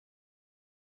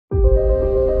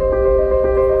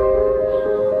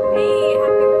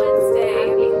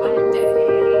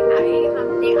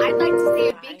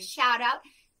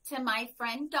to my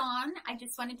friend Dawn. I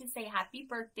just wanted to say happy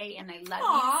birthday, and I love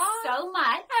Aw, you so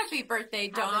much. Happy birthday,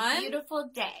 Dawn. Have a beautiful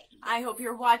day. I hope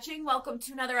you're watching. Welcome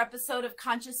to another episode of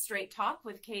Conscious Straight Talk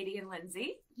with Katie and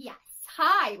Lindsay. Yes.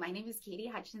 Hi, my name is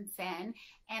Katie Hutchinson,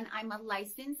 and I'm a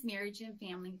licensed marriage and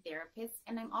family therapist,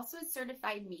 and I'm also a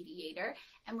certified mediator.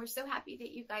 And we're so happy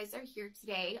that you guys are here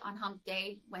today on Hump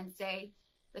Day, Wednesday,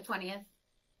 the 20th,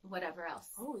 whatever else.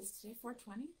 Oh, is today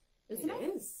 420? Isn't it?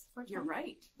 It is. 420? You're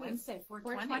right. Wednesday,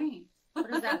 420. 420. What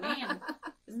does that mean?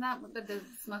 Isn't that what the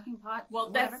smoking pot? Well,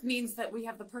 whatever? that means that we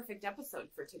have the perfect episode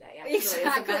for today, actually,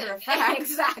 Exactly. as a matter of fact.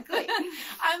 Exactly.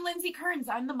 I'm Lindsay Kearns.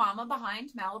 I'm the mama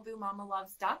behind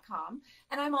MalibuMamaLoves.com,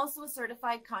 and I'm also a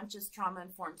certified conscious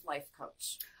trauma-informed life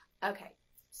coach. Okay,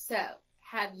 so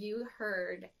have you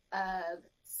heard of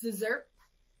Scissor?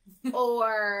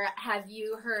 Or have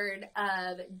you heard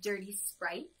of Dirty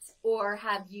Sprite? Or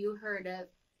have you heard of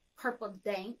Purple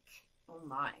Dank? Oh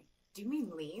my. Do you mean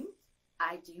lean?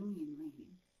 I do mean lean.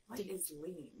 What is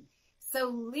lean? So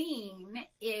lean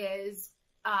is,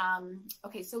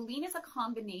 so lean is a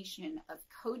combination of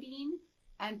codeine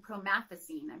and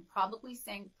promethazine. I'm probably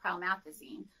saying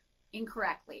promethazine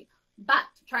incorrectly, but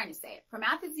I'm trying to say it.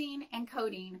 Promethazine and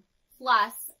codeine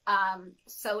plus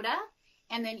soda,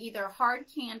 and then either hard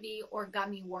candy or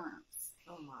gummy worms.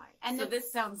 Oh my. And so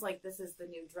this sounds like this is the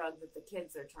new drug that the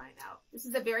kids are trying out. This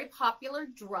is a very popular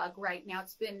drug right now.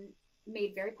 It's been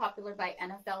made very popular by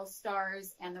NFL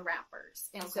stars and the rappers.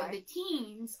 And so the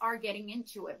teens are getting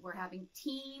into it. We're having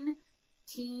teen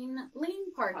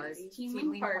lean parties. Teen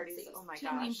lean parties. Oh my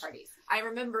teen lean gosh. parties. I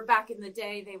remember back in the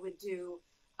day they would do,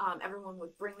 everyone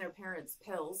would bring their parents'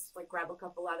 pills, like grab a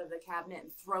couple out of the cabinet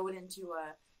and throw it into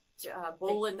a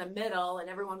bowl in the middle, and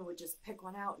everyone would just pick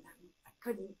one out. And I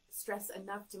couldn't stress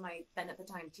enough to my, then at the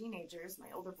time, teenagers,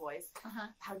 my older boys,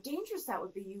 how dangerous that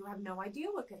would be. You have no idea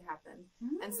what could happen.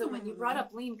 And so when you brought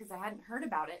up lean, because I hadn't heard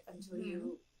about it until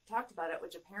you talked about it,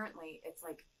 which apparently it's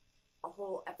like a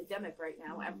whole epidemic right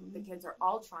now. The kids are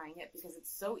all trying it because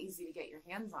it's so easy to get your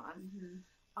hands on.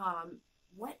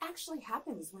 What actually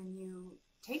happens when you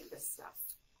take this stuff?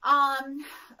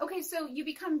 Okay, so you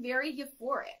become very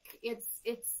euphoric.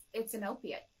 It's an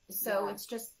opiate. So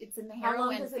it's in the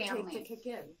heroin family. How long does it take to kick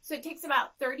in? So it takes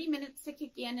about 30 minutes to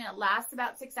kick in, and it lasts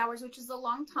about 6 hours, which is a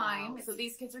long time. Wow. So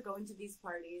these kids are going to these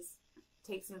parties.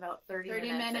 Takes them about 30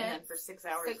 minutes, and then for 6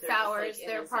 hours, 6 hours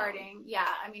they're partying. Yeah,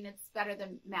 I mean, it's better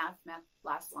than meth. Meth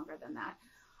lasts longer than that.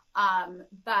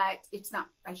 But it's not,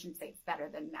 I shouldn't say it's better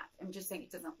than meth. I'm just saying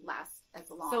it doesn't last as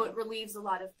long. So it relieves a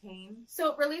lot of pain?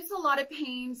 So it relieves a lot of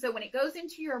pain. So when it goes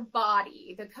into your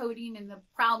body, the codeine and the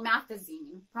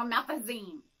promethazine,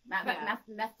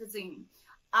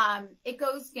 it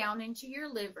goes down into your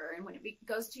liver. And when it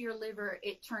goes to your liver,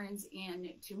 it turns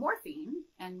into morphine.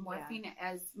 And morphine,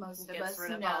 as most of us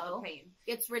know,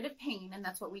 gets rid of pain. And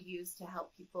that's what we use to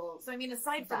help people. So, I mean,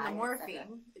 aside from the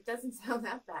morphine, it doesn't sound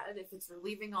that bad if it's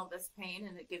relieving all this pain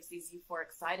and it gives these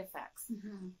euphoric side effects.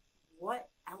 What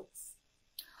else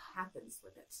happens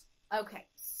with it? Okay.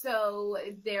 So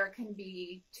there can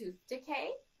be tooth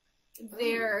decay.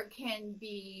 There can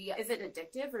be... Is it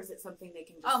addictive, or is it something they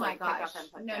can just pick up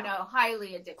and put down? No,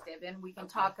 highly addictive. And we can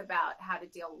talk about how to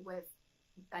deal with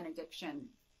an addiction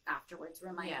afterwards.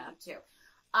 Remind you too.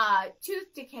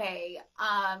 Tooth decay,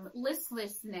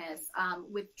 listlessness,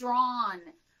 withdrawn.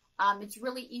 It's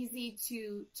really easy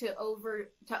to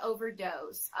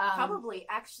overdose. Probably,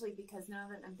 actually, because now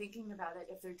that I'm thinking about it,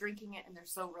 if they're drinking it and they're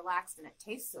so relaxed and it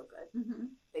tastes so good,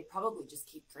 they probably just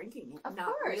keep drinking it. Of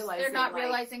course, they're not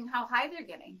realizing how high they're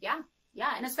getting. Yeah,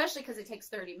 and especially because it takes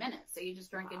 30 minutes, so you just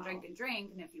drink and drink and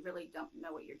drink, and if you really don't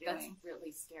know what you're doing, that's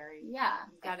really scary. Yeah,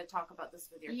 you've got to talk about this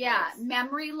with your kids. Yeah,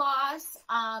 memory loss,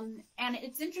 and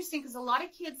it's interesting because a lot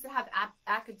of kids that have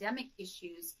academic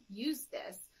issues use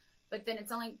this. But then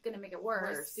it's only going to make it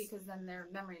worse because then their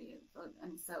memory,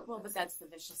 and so. Well, but that's the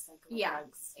vicious cycle of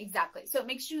drugs. Exactly. So it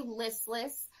makes you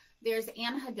listless. There's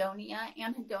anhedonia.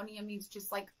 Anhedonia means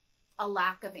just like a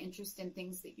lack of interest in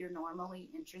things that you're normally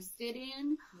interested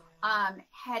in.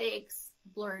 Headaches,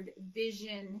 blurred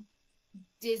vision,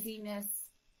 dizziness,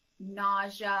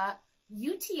 nausea.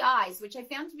 UTIs, which I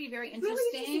found to be very interesting.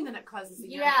 Really interesting that it causes a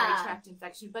urinary tract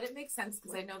infection, but it makes sense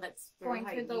because I know that's very going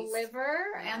high through the yeast.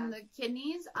 liver and the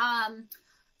kidneys.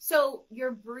 So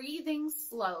your breathing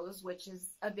slows, which is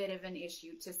a bit of an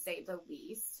issue to say the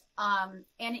least. And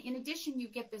in addition, you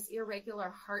get this irregular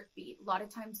heartbeat. A lot of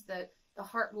times the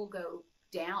heart will go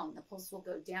down, the pulse will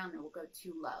go down, or will go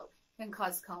too low. Can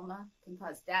cause coma, can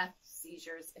cause death,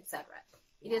 seizures, etc.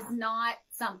 It is not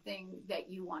something that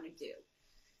you want to do.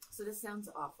 So this sounds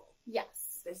awful.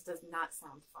 Yes. This does not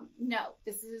sound fun. No,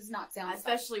 this does not sound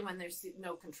especially fun. When there's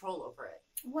no control over it.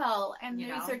 Well, and You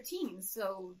these know? are teens,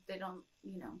 so they don't,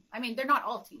 I mean, they're not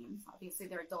all teens. Obviously,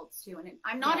 they're adults too. And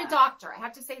I'm not Yeah. a doctor. I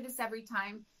have to say this every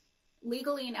time.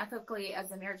 Legally and ethically, as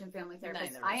a marriage and family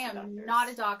therapist, Neither of us I are am doctors. not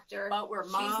a doctor. But we're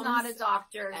She's moms. not a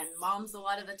doctor. And moms, a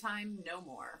lot of the time, no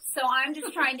more. So I'm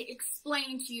just trying to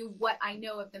explain to you what I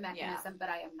know of the mechanism, but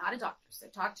I am not a doctor. So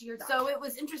talk to your doctor. So it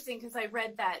was interesting because I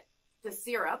read that the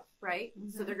syrup, right?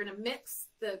 Mhm. So they're going to mix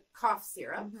the cough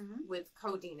syrup Mhm. with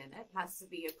codeine in it. Has to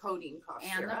be a codeine cough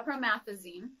and syrup. the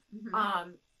promethazine.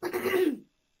 Mhm.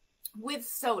 With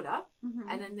soda, Mhm.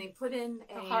 and then they put in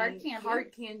a hard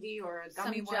candy or a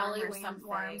gummy Some worm jelly or something,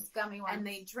 worms, gummy worms. and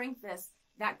they drink this.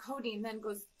 That codeine then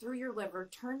goes through your liver,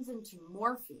 turns into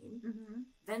morphine. Mhm.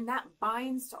 Then that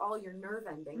binds to all your nerve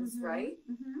endings, Mhm. right?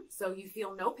 Mhm. So you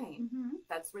feel no pain. Mhm.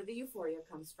 That's where the euphoria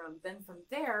comes from. Then from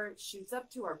there, it shoots up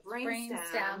to our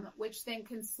brainstem. Which then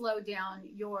can slow down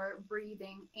your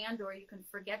breathing, and or you can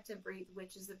forget to breathe,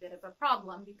 which is a bit of a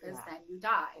problem because Yeah. then you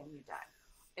die. And you die.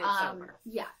 It's over.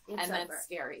 Yeah, it's And over. that's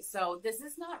scary. So this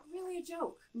is not really a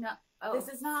joke. No, oh, This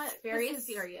is not very this is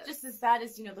serious. Just as bad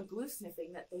as the glue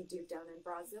sniffing that they do down in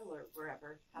Brazil or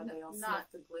wherever. How they all Not-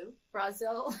 sniff the glue.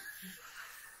 Brazil.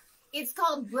 It's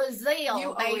called Brazil,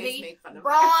 You baby. always make fun of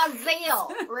Brazil.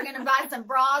 We're gonna buy some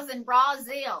bras in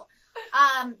Brazil.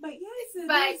 But yes, it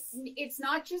But is. it's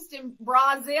not just in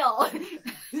Brazil.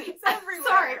 It's everywhere.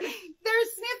 Sorry, they're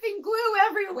sniffing glue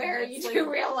everywhere. It's You like do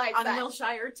realize on that.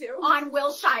 Wilshire too. On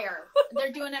Wilshire.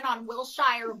 They're doing it on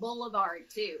Wilshire Boulevard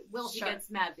too. She Wilshire. gets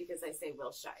mad because I say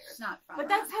Wilshire. It's not from But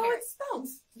that's around how here. it's spelled.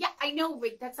 Yeah, I know,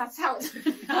 but that's how it's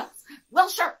pronounced.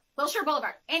 Wilshire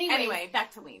Boulevard. Anyway,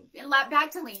 back to lean.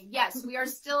 Back to lean. Yes,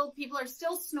 people are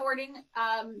still snorting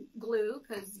glue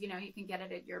because you can get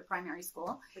it at your primary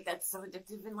school. But that's so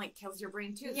addictive and kills your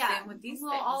brain too. Yeah, Same with these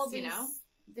well, things, all you these, know.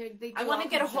 They I do want to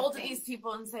all get a kinds of hold of things. these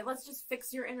people and say, let's just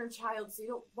fix your inner child so you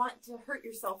don't want to hurt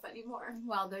yourself anymore.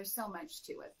 Well, there's so much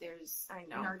to it. There's I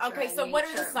know. nurture Okay, and so what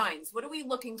are the nature. signs? What are we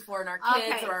looking for in our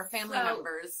kids Okay, or our family so-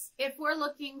 members? If we're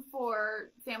looking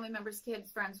for family members,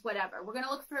 kids, friends, whatever, we're going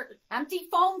to look for empty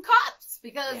foam cups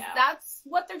because Yeah. that's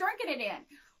what they're drinking it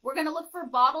in. We're going to look for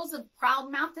bottles of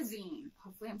promethazine.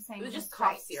 Hopefully I'm saying It was this just cough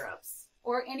right. syrups.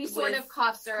 Or any sort with of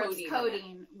cough syrup, codeine in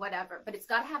codeine, whatever. But it's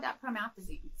got to have that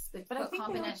promethazine. It's the But I think they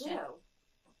combination. do.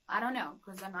 I don't know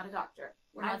because I'm not a doctor.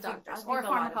 We're I not think- doctors I think or a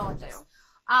lot of them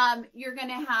pharmacologists. You're going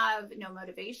to have no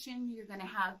motivation. You're going to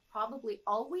have probably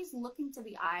always look into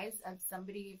the eyes of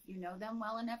somebody. If you know them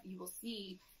well enough, you will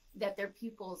see that their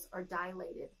pupils are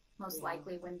dilated, most Yeah.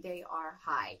 likely when they are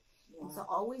high. Yeah. And so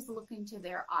always look into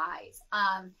their eyes.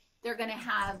 They're going to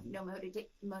have no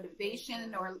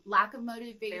motivation or lack of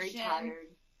motivation. Very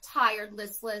Tired,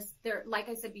 listless. They're, like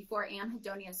I said before,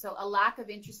 anhedonia. So a lack of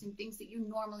interest in things that you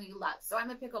normally love. So I'm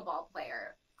a pickleball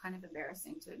player. Kind of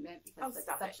embarrassing to admit because Oh, it's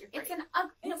stop such, it. You're it's great. an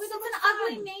ugly, It's it's so an much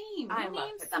ugly fun. name. I Who love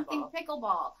names pickleball. something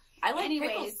pickleball? I like Anyways.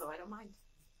 pickles, so I don't mind.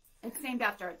 It's named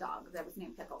after a dog that was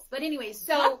named Pickles. But anyways,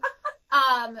 so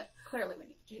clearly we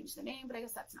need to change the name, but I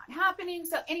guess that's not happening.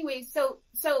 So anyways,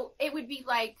 so it would be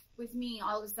like with me,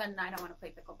 all of a sudden I don't want to play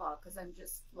pickleball because I'm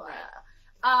just blah.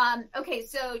 Okay,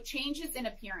 so changes in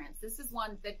appearance. This is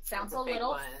one that sounds That's a a big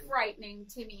little one. frightening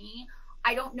to me.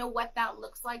 I don't know what that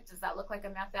looks like. Does that look like a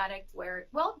meth addict where,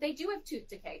 well, they do have tooth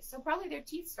decay, so probably their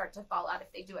teeth start to fall out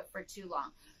if they do it for too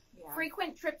long. Yeah.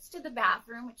 Frequent trips to the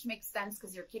bathroom, which makes sense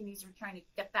because your kidneys are trying to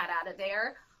get that out of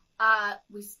there.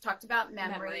 We talked about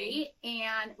memory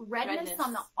and redness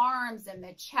on the arms and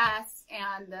the chest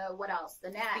and the, what else? The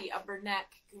neck. The upper neck,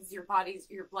 because your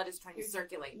blood is trying to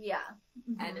circulate. Yeah.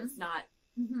 And it's not,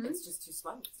 Mhm. it's just too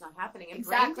slow. It's not happening. And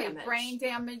Exactly. brain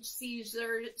damage.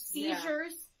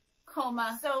 Seizures,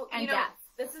 coma, So, and you know, death.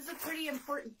 this is a pretty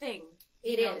important thing.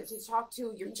 It you know, is. to talk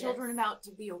to your It children is. about,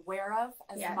 to be aware of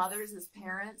as Yes. mothers, as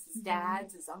parents, as Mhm.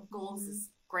 dads, as uncles, Mhm. as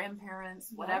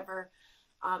grandparents, Yeah. whatever.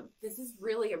 This is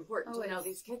really important Oh, to know. it's-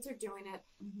 These kids are doing it.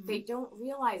 Mhm. They don't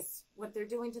realize what they're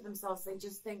doing to themselves. They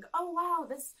just think, oh, wow,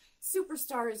 this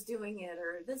superstar is doing it,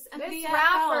 or this This NBA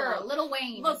rapper, hell. Lil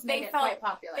Wayne, Look, has made they it felt- quite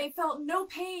popular. They felt no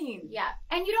pain. Yeah,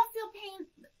 and you don't feel pain.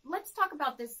 Let's talk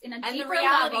about this in a And the deeper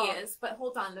reality level. is, but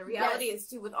hold on, the reality Yes. is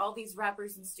too, with all these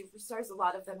rappers and superstars, a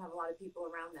lot of them have a lot of people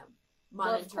around them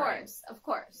Well, monitoring. of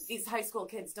course. These high school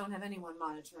kids don't have anyone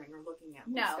monitoring or looking at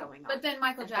what's No, going on. but then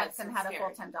Michael And that's Jackson so had a scary.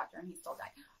 full-time doctor and he still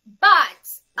died.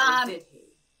 But, Or did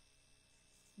he?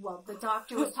 well, the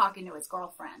doctor was talking to his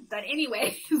girlfriend. But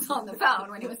anyway, he was on the phone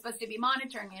when he was supposed to be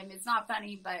monitoring him. It's not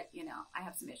funny, but, I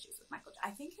have some issues with Michael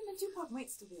Jackson. I think him and Tupac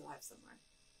might still be alive somewhere.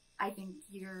 I think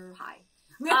you're high.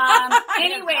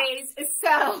 Anyways,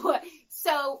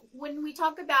 so when we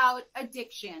talk about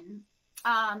addiction,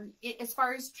 as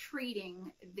far as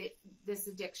treating this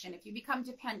addiction, if you become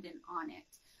dependent on it,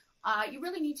 you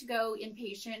really need to go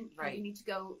inpatient. Right. You need to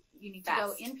go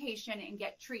inpatient and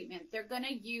get treatment. They're going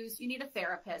to use, you need a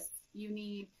therapist. You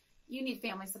need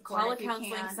family support. Call a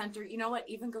counseling center. You know what?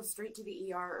 Even go straight to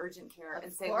the ER, urgent care,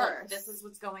 and say, look, this is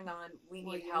what's going on. We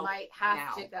need help. You might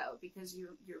have to go because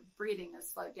your breathing is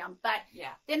slowed down. But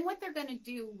then what they're going to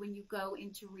do when you go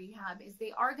into rehab is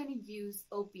they are going to use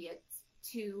opiates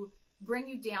to bring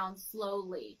you down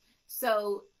slowly.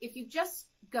 So if you just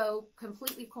go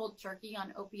completely cold turkey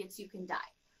on opiates, you can die.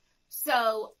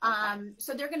 So,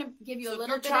 so they're going to give you a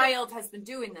little bit. Your child has been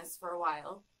doing this for a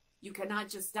while. You cannot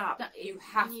just stop. You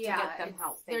have to get them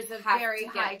help. There's a very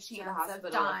high chance of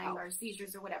dying or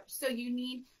seizures or whatever. So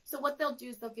so what they'll do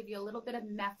is they'll give you a little bit of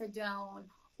methadone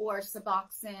or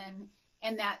Suboxone,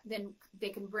 and then they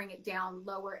can bring it down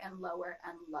lower and lower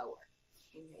and lower.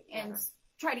 And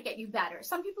try to get you better.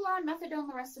 Some people are on methadone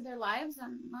the rest of their lives,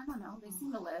 and I don't know, they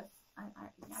seem to live.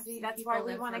 See, that's why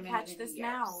we want to catch this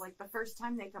now. Like the first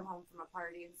time they come home from a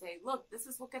party and say, "Look, this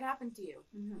is what could happen to you."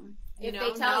 You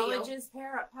know, knowledge is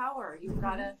power. You've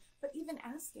got to, but even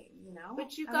asking, you know.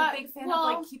 But I'm a big fan of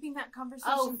like keeping that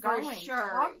conversation going. For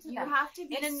sure. You have to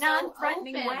be in a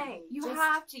non-threatening way. You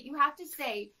have to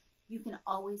say, you can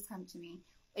always come to me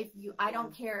if you. I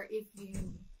don't care if you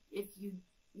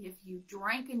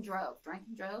drank and drove.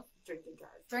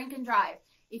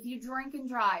 If you drink and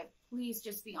drive, please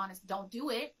just be honest. Don't do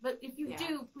it, but if you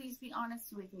do, please be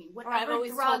honest with me. Whatever drugs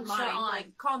you're on,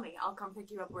 like, call me. I'll come pick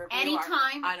you up wherever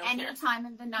anytime, you are. anytime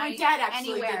in the night. My dad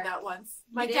actually did that once.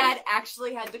 My dad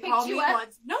actually had to call me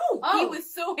once. No, he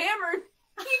was so hammered.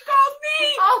 He called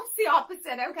me. Oh, it's the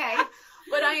opposite. Okay.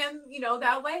 But I am,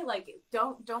 that way. Like,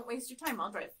 don't waste your time.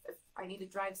 I'll drive. If I need to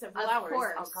drive several hours,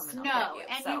 I'll come and I'll get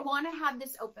you. You want to have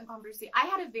this open conversation. I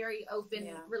had a very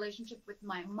open relationship with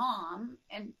my mom,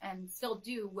 and still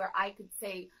do, where I could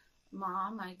say,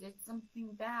 "Mom, I did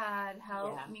something bad.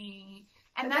 Help me."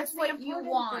 And that's what you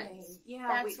want. Yeah,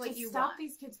 that's what you want. Stop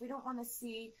these kids. We don't want to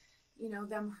see,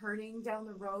 them hurting down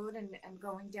the road and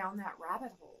going down that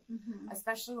rabbit hole,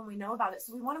 especially when we know about it.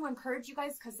 So we want to encourage you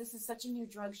guys, because this is such a new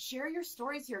drug. Share your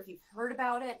stories here if you've heard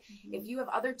about it, if you have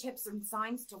other tips and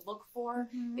signs to look for,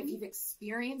 if you've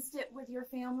experienced it with your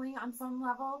family on some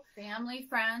level. Family,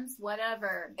 friends,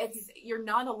 whatever. You're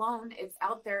not alone. It's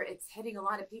out there. It's hitting a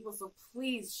lot of people. So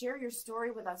please share your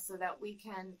story with us so that we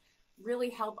can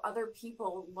really help other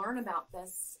people learn about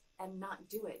this and not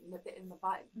do it, nip it in the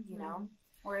bud,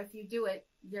 Or if you do it,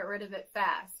 get rid of it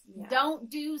fast. Yeah. Don't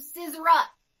do scissor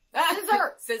up.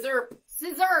 Scissor.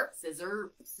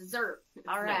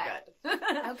 All right.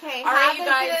 Okay. All right, you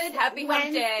guys. Happy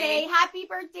Wednesday. Hump Day. Happy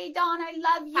birthday, Dawn. I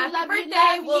love you. Happy birthday.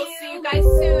 Love you. We'll see you guys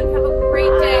soon. Have a